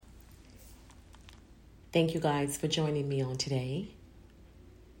Thank you guys for joining me on today.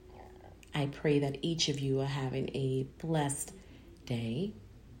 I pray that each of you are having a blessed day.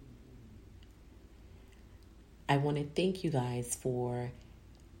 I want to thank you guys for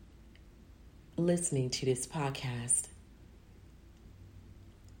listening to this podcast,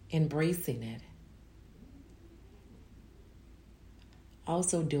 embracing it,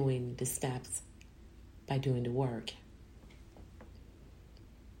 also doing the steps by doing the work.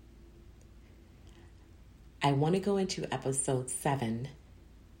 I want to go into episode 7,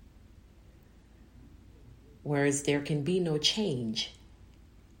 whereas there can be no change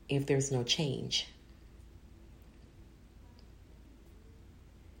if there's no change.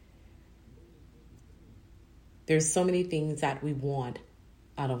 There's so many things that we want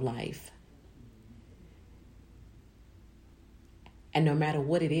out of life. And no matter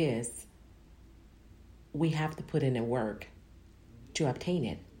what it is, we have to put in the work to obtain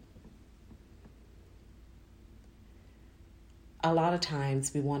it. A lot of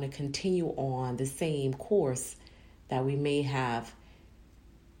times we want to continue on the same course that we may have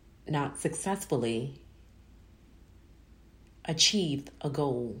not successfully achieved a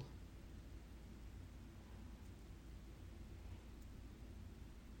goal.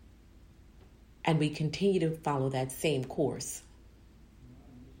 And we continue to follow that same course.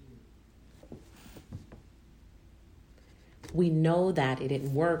 We know that it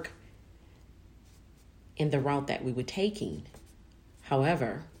didn't work in the route that we were taking.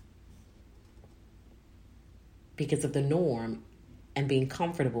 However, because of the norm and being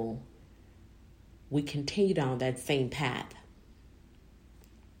comfortable, we continue down that same path.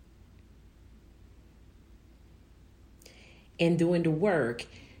 In doing the work,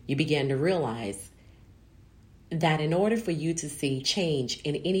 you begin to realize that in order for you to see change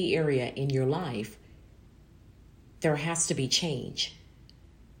in any area in your life, there has to be change.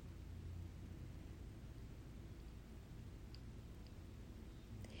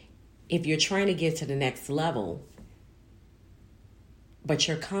 If you're trying to get to the next level, but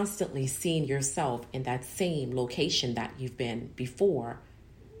you're constantly seeing yourself in that same location that you've been before,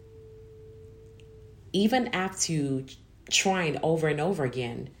 even after trying over and over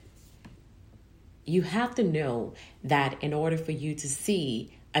again, you have to know that in order for you to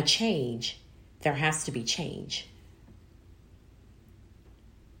see a change, there has to be change.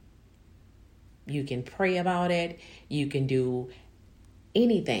 You can pray about it. You can do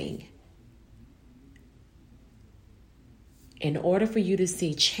anything. In order for you to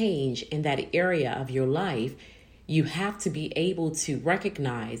see change in that area of your life, you have to be able to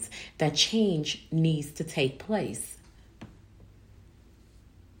recognize that change needs to take place.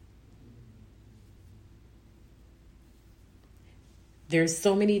 There's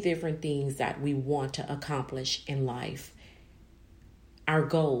so many different things that we want to accomplish in life. Our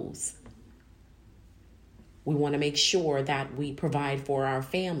goals. We want to make sure that we provide for our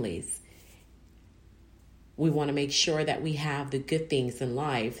families. We want to make sure that we have the good things in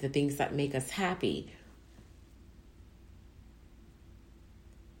life, the things that make us happy.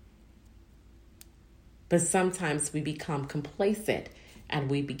 But sometimes we become complacent and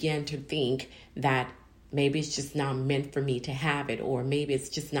we begin to think that maybe it's just not meant for me to have it, or maybe it's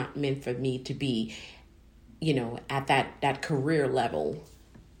just not meant for me to be, at that career level.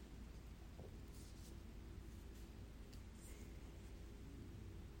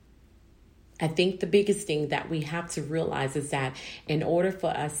 I think the biggest thing that we have to realize is that in order for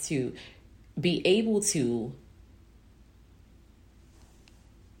us to be able to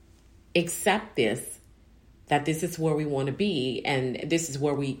accept this, that this is where we want to be and this is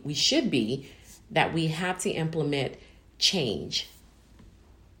where we should be, that we have to implement change.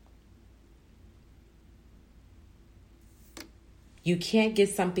 You can't get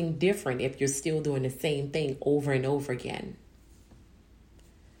something different if you're still doing the same thing over and over again.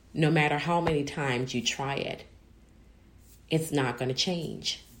 No matter how many times you try it, it's not going to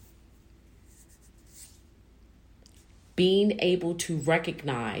change. Being able to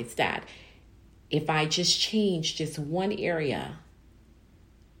recognize that if I just change just one area,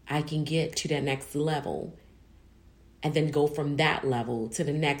 I can get to the next level and then go from that level to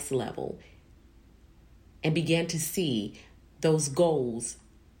the next level and begin to see those goals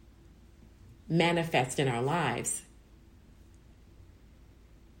manifest in our lives.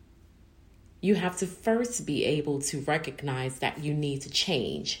 You have to first be able to recognize that you need to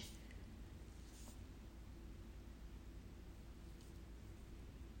change.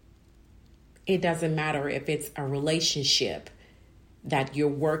 It doesn't matter if it's a relationship that you're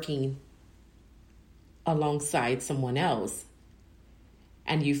working alongside someone else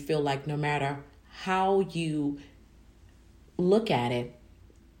and you feel like no matter how you look at it,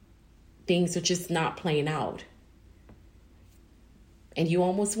 things are just not playing out. And you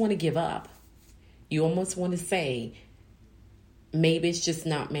almost want to give up. You almost want to say, maybe it's just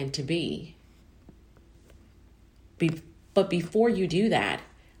not meant to be. But before you do that,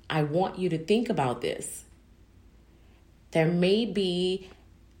 I want you to think about this. There may be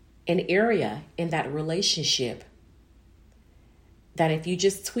an area in that relationship that if you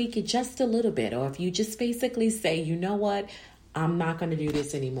just tweak it just a little bit, or if you just basically say, you know what, I'm not going to do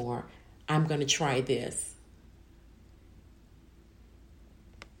this anymore. I'm going to try this.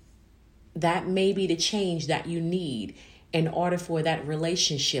 That may be the change that you need in order for that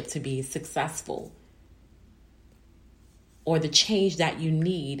relationship to be successful. Or the change that you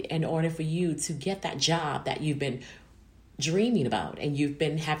need in order for you to get that job that you've been dreaming about and you've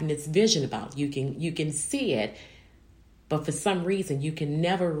been having this vision about. You can see it, but for some reason you can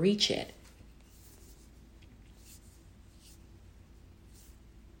never reach it.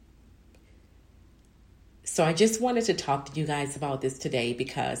 So I just wanted to talk to you guys about this today,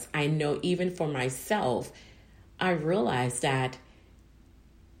 because I know even for myself, I realized that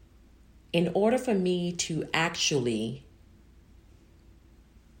in order for me to actually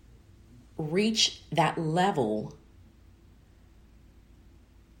reach that level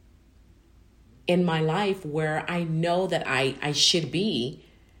in my life where I know that I should be,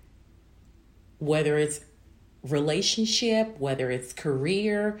 whether it's relationship, whether it's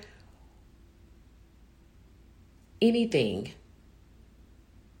career, anything,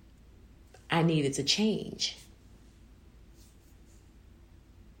 I needed to change.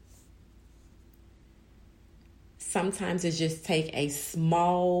 Sometimes it just takes a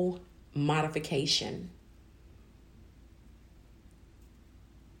small modification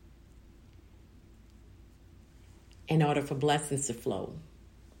in order for blessings to flow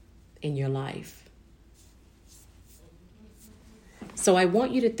in your life. So I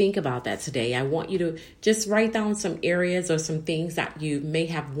want you to think about that today. I want you to just write down some areas or some things that you may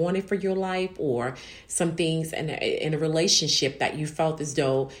have wanted for your life, or some things in a relationship that you felt as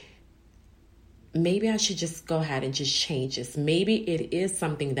though, maybe I should just go ahead and just change this. Maybe it is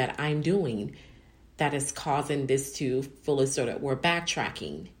something that I'm doing that is causing this to feel as though that we're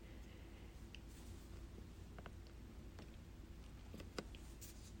backtracking.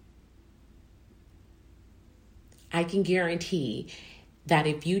 I can guarantee that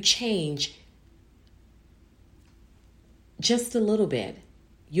if you change just a little bit,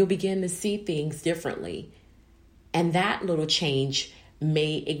 you'll begin to see things differently. And that little change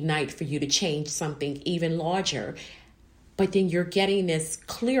may ignite for you to change something even larger. But then you're getting this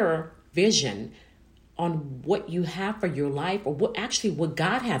clearer vision on what you have for your life, or what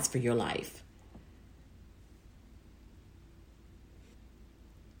God has for your life.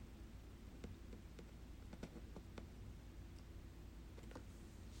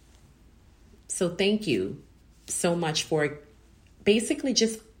 So thank you so much for basically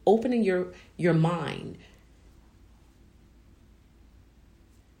just opening your mind,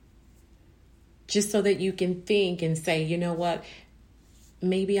 just so that you can think and say, you know what,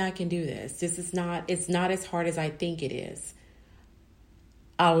 maybe I can do this. It's not as hard as I think it is.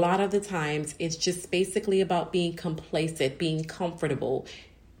 A lot of the times it's just basically about being complacent, being comfortable.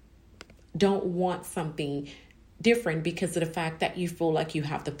 Don't want something different because of the fact that you feel like you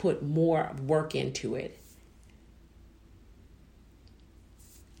have to put more work into it.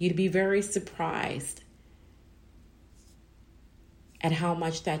 You'd be very surprised at how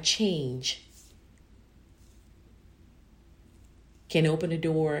much that change can open a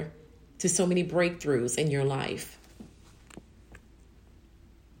door to so many breakthroughs in your life.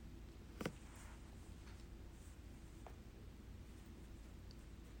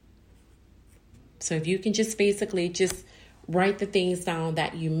 So if you can just basically just write the things down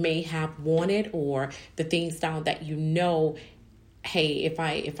that you may have wanted, or the things down that you know, hey, if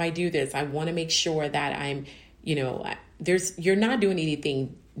I do this, I want to make sure that I'm, you're not doing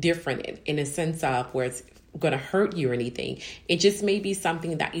anything different in a sense of where it's going to hurt you or anything. It just may be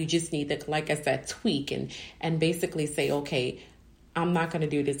something that you just need to, like I said, tweak and basically say, okay, I'm not going to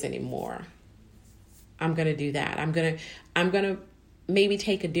do this anymore. I'm going to do that. I'm going to maybe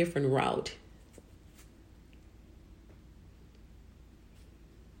take a different route.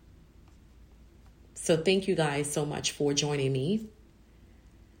 So thank you guys so much for joining me.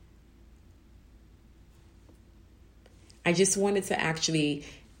 I just wanted to actually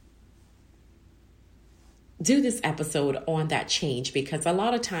do this episode on that change, because a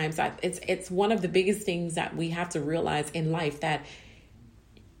lot of times it's one of the biggest things that we have to realize in life, that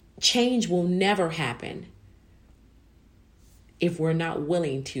change will never happen if we're not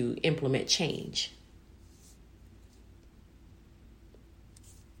willing to implement change.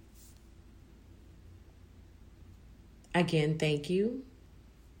 Again, thank you.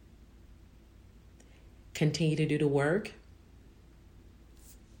 Continue to do the work.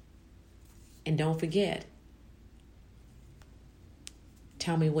 And don't forget,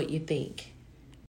 tell me what you think.